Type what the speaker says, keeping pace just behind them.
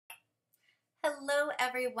Hello,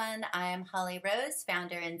 everyone. I'm Holly Rose,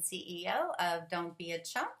 founder and CEO of Don't Be a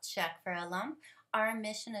Chump, Check for a Lump. Our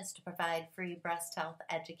mission is to provide free breast health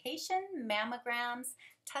education, mammograms,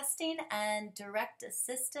 testing, and direct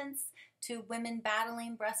assistance to women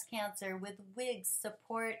battling breast cancer with wigs,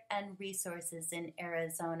 support, and resources in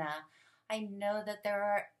Arizona. I know that there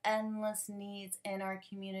are endless needs in our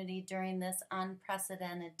community during this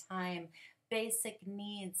unprecedented time. Basic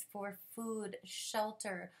needs for food,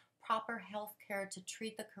 shelter, proper health care to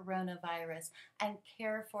treat the coronavirus, and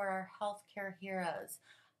care for our healthcare heroes.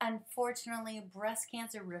 Unfortunately, breast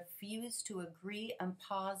cancer refused to agree and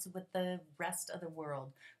pause with the rest of the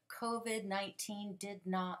world. COVID-19 did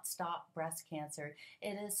not stop breast cancer.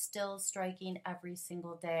 It is still striking every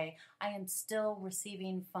single day. I am still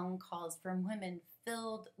receiving phone calls from women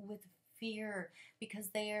filled with fear because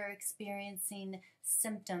they are experiencing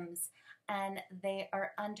symptoms and they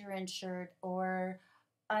are underinsured or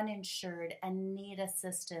uninsured and need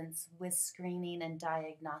assistance with screening and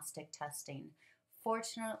diagnostic testing.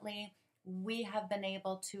 Fortunately, we have been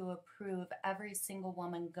able to approve every single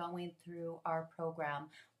woman going through our program,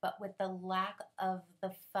 but with the lack of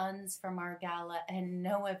the funds from our gala and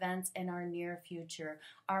no events in our near future,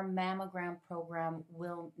 our mammogram program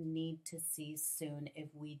will need to cease soon if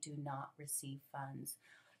we do not receive funds.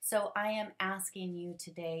 So I am asking you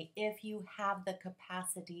today, if you have the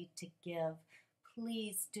capacity to give,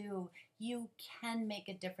 please do. You can make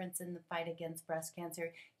a difference in the fight against breast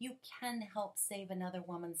cancer. You can help save another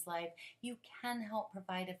woman's life. You can help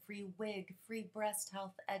provide a free wig, free breast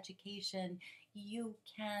health education. You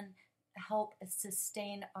can help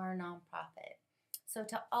sustain our nonprofit. So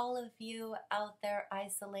to all of you out there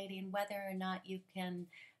isolating, whether or not you can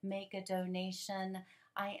make a donation,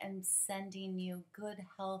 I am sending you good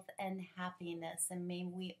health and happiness, and may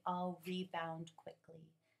we all rebound quickly.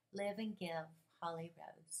 Live and give. Holly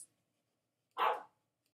Rose.